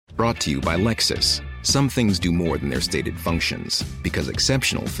Brought to you by Lexus. Some things do more than their stated functions, because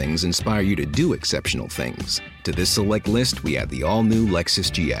exceptional things inspire you to do exceptional things. To this select list, we add the all-new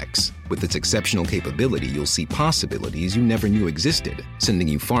Lexus GX. With its exceptional capability, you'll see possibilities you never knew existed, sending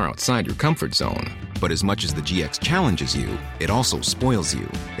you far outside your comfort zone. But as much as the GX challenges you, it also spoils you.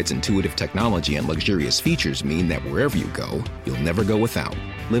 Its intuitive technology and luxurious features mean that wherever you go, you'll never go without.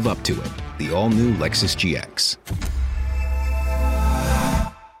 Live up to it. The all-new Lexus GX.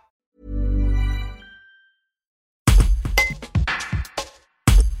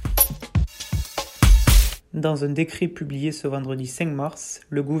 Dans un décret publié ce vendredi 5 mars,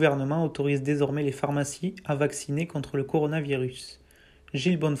 le gouvernement autorise désormais les pharmacies à vacciner contre le coronavirus.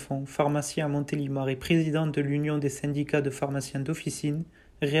 Gilles Bonnefond, pharmacien à Montélimar et président de l'Union des syndicats de pharmaciens d'officine,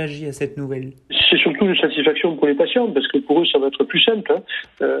 réagit à cette nouvelle. C'est surtout une satisfaction pour les patients, parce que pour eux, ça va être plus simple,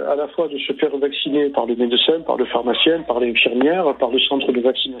 à la fois de se faire vacciner par le médecin, par le pharmacien, par l'infirmière, par le centre de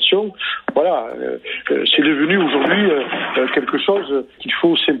vaccination. Voilà, c'est devenu aujourd'hui quelque chose qu'il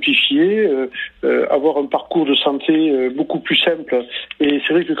faut simplifier, avoir un parcours de santé beaucoup plus simple. Et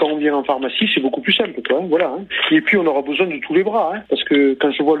c'est vrai que quand on vient en pharmacie, c'est beaucoup plus simple, quoi. Voilà. Et puis on aura besoin de tous les bras, parce que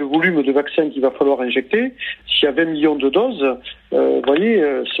quand je vois le volume de vaccins qu'il va falloir injecter, s'il y a 20 millions de doses, vous voyez,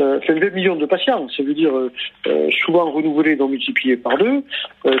 ça fait 20 millions de patients. Ça veut dire souvent renouvelé, donc multiplié par 2.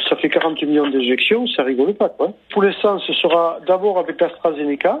 Ça fait 40 millions d'injections, ça rigole pas, quoi. Pour l'instant, ce sera d'abord avec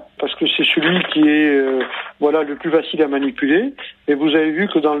l'AstraZeneca, parce que c'est celui qui est le plus facile à manipuler. Et vous avez vu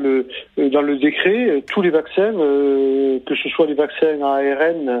que dans le décret, tous les vaccins, que ce soit les vaccins à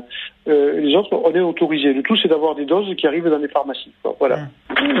ARN, les autres, on est autorisé. Le tout, c'est d'avoir des doses qui arrivent dans les pharmacies, quoi. Voilà.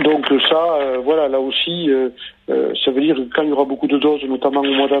 Donc ça, là aussi, ça veut dire que quand il y aura beaucoup de doses, notamment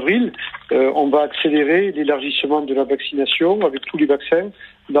au mois d'avril, on va accélérer l'élargissement de la vaccination avec tous les vaccins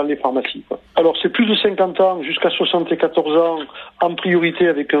dans les pharmacies, quoi. Alors c'est plus de 50 ans jusqu'à 74 ans en priorité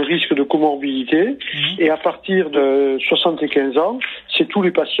avec un risque de comorbidité, et à partir de 75 ans, c'est tous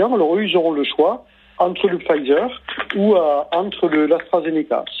les patients. Alors eux, ils auront le choix entre le Pfizer ou entre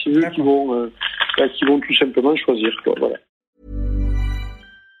l'AstraZeneca. C'est eux qui vont tout simplement choisir, quoi. Voilà.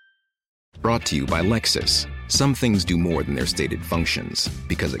 Brought to you by Lexus. Some things do more than their stated functions,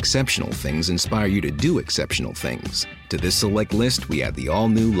 because exceptional things inspire you to do exceptional things. To this select list, we add the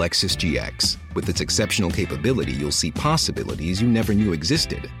all-new Lexus GX. With its exceptional capability, you'll see possibilities you never knew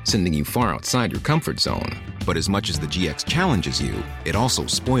existed, sending you far outside your comfort zone. But as much as the GX challenges you, it also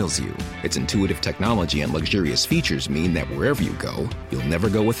spoils you. Its intuitive technology and luxurious features mean that wherever you go, you'll never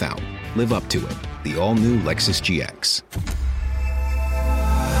go without. Live up to it. The all-new Lexus GX.